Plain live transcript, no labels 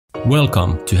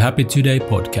Welcome to Happy Today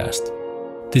podcast.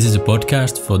 This is a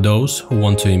podcast for those who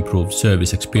want to improve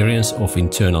service experience of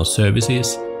internal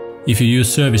services. If you use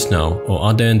ServiceNow or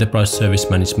other enterprise service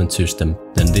management system,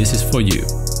 then this is for you.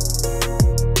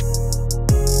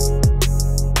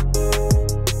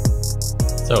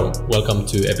 So, welcome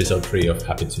to episode 3 of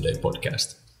Happy Today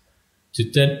podcast.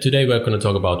 Today we're going to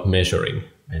talk about measuring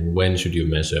and when should you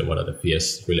measure, what are the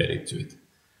fears related to it.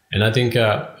 And I think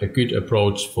a good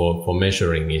approach for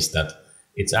measuring is that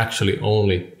it's actually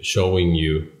only showing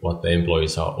you what the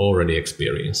employees are already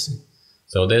experiencing.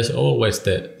 So there's always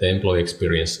the employee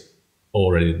experience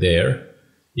already there.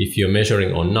 If you're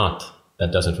measuring or not,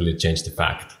 that doesn't really change the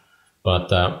fact. But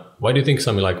why do you think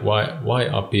something like why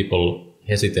are people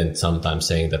hesitant sometimes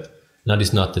saying that now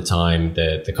is not the time,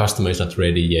 the customer is not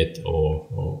ready yet,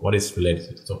 or what is related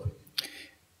to the topic?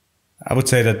 I would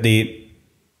say that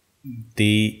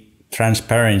the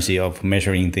transparency of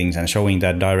measuring things and showing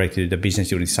that directly to the business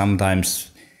unit,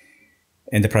 sometimes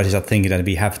enterprises are thinking that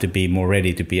we have to be more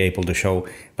ready to be able to show,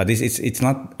 but it's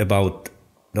not about,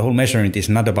 the whole measurement is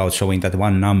not about showing that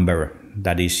one number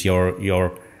that is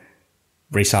your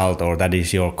result, or that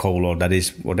is your goal, or that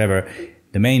is whatever.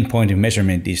 The main point of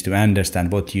measurement is to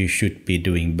understand what you should be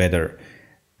doing better,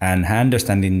 and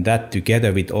understanding that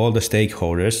together with all the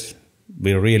stakeholders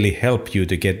will really help you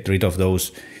to get rid of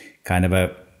those kind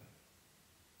of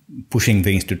pushing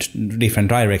things to different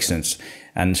directions,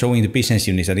 and showing the business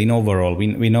units that in overall,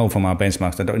 we know from our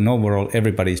benchmarks that in overall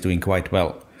everybody is doing quite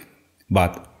well,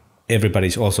 but everybody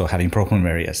is also having problem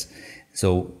areas.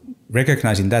 So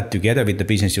recognizing that together with the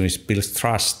business units builds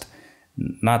trust,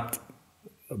 not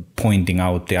pointing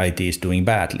out the IT is doing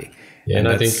badly. Yeah, and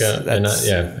I think,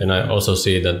 and I also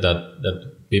see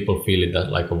that people feel it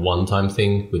that like a one-time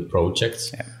thing with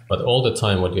projects. Yeah. But all the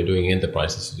time what you're doing in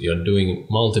enterprises, you're doing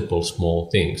multiple small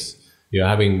things. You're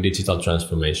having digital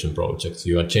transformation projects.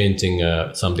 You are changing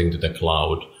something to the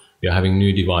cloud. You're having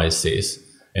new devices.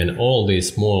 And all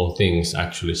these small things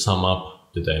actually sum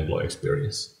up to the employee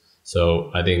experience.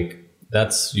 So I think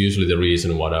that's usually the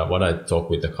reason what I talk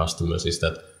with the customers is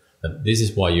that this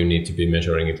is why you need to be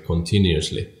measuring it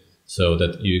continuously, so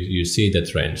that you see the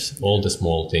trends, all the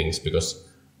small things, because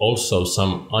also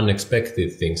some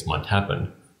unexpected things might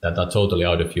happen that are totally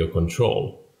out of your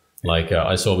control. Like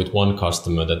I saw with one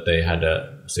customer that they had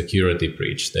a security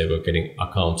breach. They were getting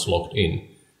accounts logged in,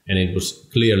 and it was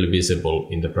clearly visible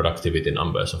in the productivity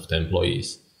numbers of the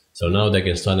employees. So now they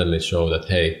can suddenly show that,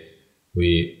 hey,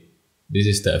 this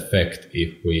is the effect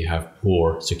if we have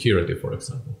poor security, for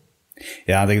example.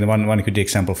 Yeah, I think the one good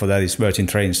example for that is Virgin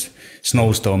Trains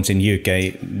snowstorms in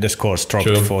UK. The scores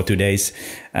dropped for 2 days,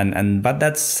 but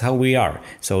that's how we are.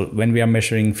 So when we are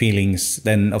measuring feelings,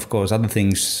 then of course other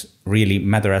things really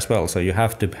matter as well. So you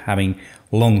have to having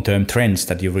long-term trends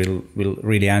that you will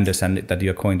really understand that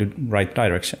you're going to the right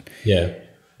direction. Yeah,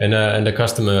 and the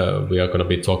customer we are going to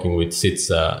be talking with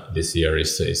SITSA this year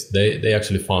is they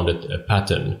actually found a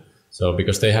pattern. So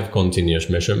because they have continuous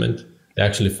measurement, they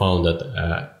actually found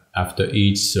that after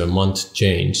each month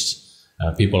changed,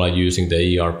 people are using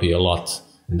the ERP a lot,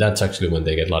 and that's actually when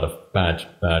they get a lot of bad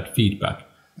feedback.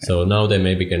 Yeah. So now they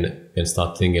maybe can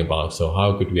start thinking about, so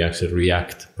how could we actually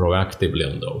react proactively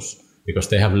on those, because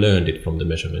they have learned it from the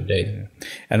measurement data. Yeah.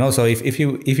 And also, if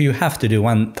you have to do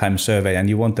one-time survey and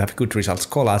you want to have good results,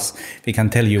 call us. We can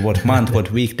tell you what month,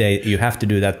 what weekday you have to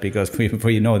do that, because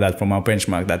we know that from our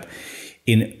benchmark that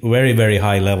in very, very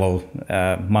high level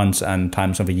months and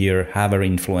times of a year have an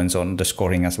influence on the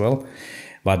scoring as well.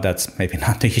 But that's maybe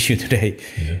not the issue today.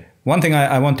 Mm-hmm. One thing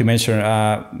I want to mention,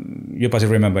 you probably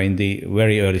remember in the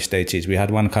very early stages, we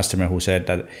had one customer who said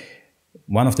that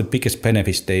one of the biggest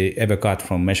benefits they ever got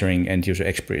from measuring end user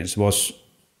experience was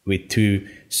with 2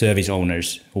 service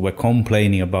owners who were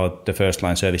complaining about the first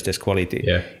line service desk quality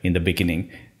in the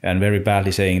beginning, and very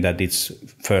badly saying that it's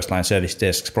first line service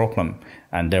desk's problem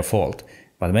and their fault.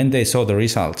 But when they saw the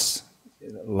results,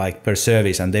 like per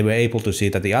service, and they were able to see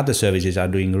that the other services are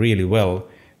doing really well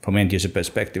from end user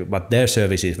perspective, but their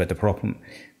services were the problem,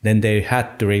 then they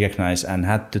had to recognize and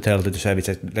had to tell the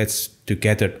services, let's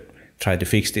together try to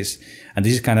fix this. And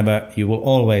this is kind of you will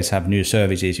always have new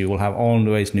services, you will have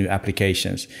always new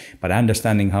applications, but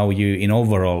understanding how you in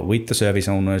overall with the service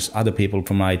owners, other people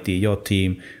from IT, your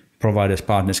team, providers,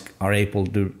 partners are able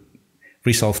to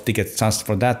resolve tickets just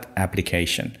for that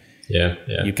application. Yeah.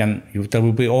 There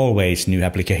will be always new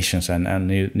applications and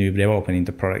new development in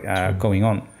the product going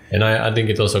on. And I think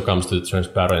it also comes to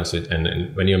transparency.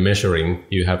 And when you're measuring,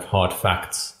 you have hard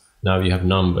facts. Now you have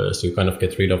numbers. You kind of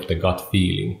get rid of the gut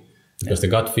feeling, because the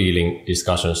gut feeling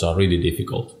discussions are really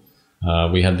difficult.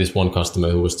 We had this one customer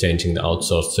who was changing the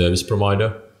outsourced service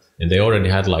provider, And they already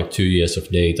had like 2 years of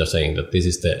data saying that this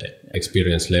is the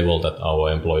experience level that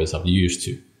our employees are used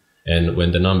to. And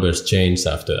when the numbers changed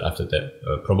after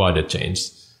the provider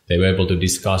changed, they were able to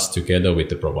discuss together with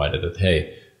the provider that,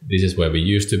 hey, this is where we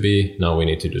used to be. Now we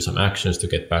need to do some actions to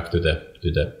get back to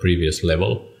the previous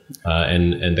level.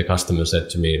 And the customer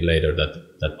said to me later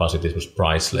that Positive was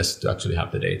priceless to actually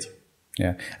have the data.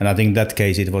 Yeah, and I think in that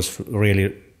case it was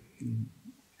really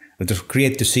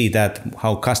great to see that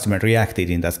how customer reacted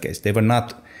in that case. They were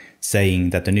not saying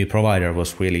that the new provider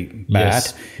was really bad,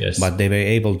 yes. but they were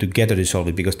able to get a result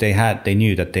it because they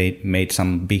knew that they made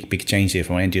some big changes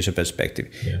from an end user perspective,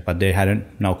 but they had a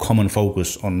now common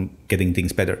focus on getting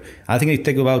things better. I think it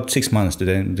took about 6 months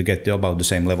to get to about the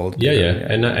same level.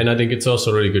 And I think it's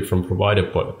also really good from provider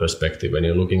perspective when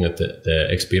you're looking at the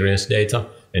experience data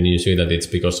and you see that it's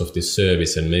because of this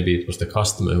service, and maybe it was the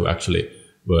customer who actually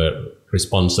were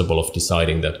responsible of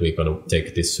deciding that we're going to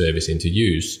take this service into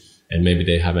use. And maybe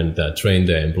they haven't trained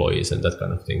their employees and that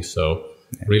kind of thing. So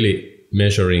really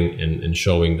measuring and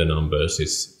showing the numbers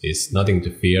is nothing to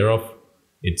fear of.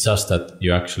 It's just that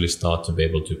you actually start to be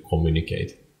able to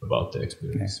communicate about the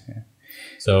experience. Yeah.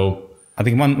 So I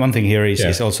think one thing here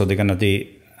is also we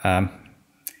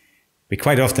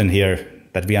quite often hear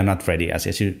that we are not ready, as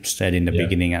you said in the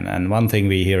beginning. And one thing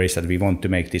we hear is that we want to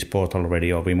make this portal ready,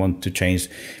 or we want to change,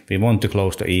 we want to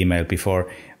close the email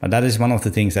before. But that is one of the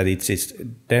things that it's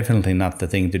definitely not the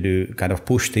thing to do, kind of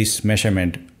push this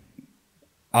measurement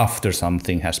after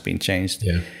something has been changed.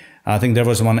 Yeah. I think there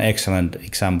was one excellent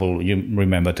example. You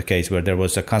remember the case where there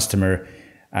was a customer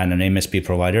and an MSP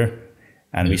provider,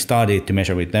 and we started to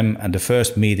measure with them. And the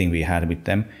first meeting we had with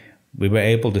them, we were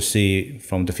able to see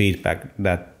from the feedback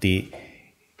that the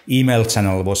email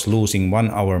channel was losing 1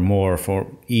 hour more for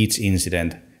each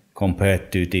incident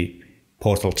compared to the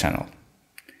portal channel.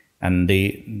 And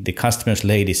the customer's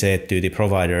lady said to the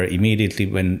provider immediately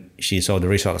when she saw the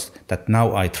results that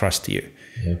now I trust you.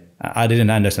 Yeah. I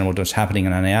didn't understand what was happening,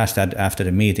 and I asked that after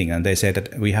the meeting, and they said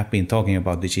that we have been talking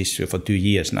about this issue for 2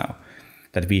 years now,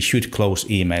 that we should close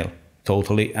email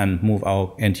totally and move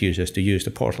our end users to use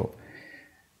the portal.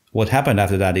 What happened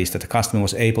after that is that the customer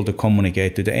was able to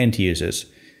communicate to the end users,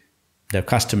 their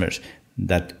customers,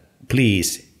 that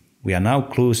please, we are now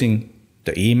closing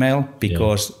the email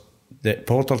because the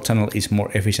portal channel is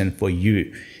more efficient for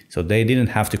you. So they didn't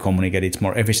have to communicate it's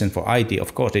more efficient for IT.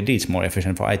 Of course, it is more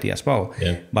efficient for IT as well,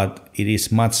 but it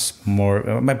is much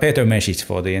more better message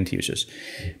for the end users.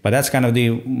 But that's kind of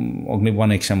the only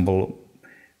one example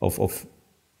of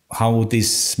how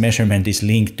this measurement is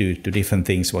linked to different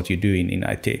things what you do in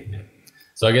IT. Yeah.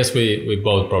 So I guess we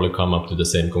both probably come up to the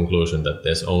same conclusion that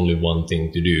there's only one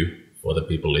thing to do for the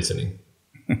people listening.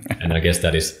 And I guess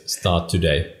that is start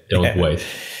today. Don't wait.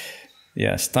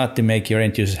 Yeah, start to make your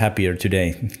end users happier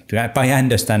today by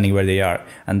understanding where they are,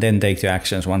 and then take the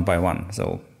actions one by one.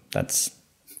 So that's...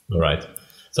 All right.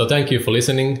 So thank you for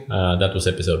listening. That was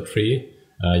episode 3.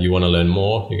 You want to learn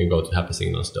more, you can go to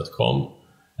happysignals.com.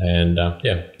 And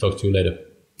talk to you later.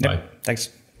 Bye. Thanks.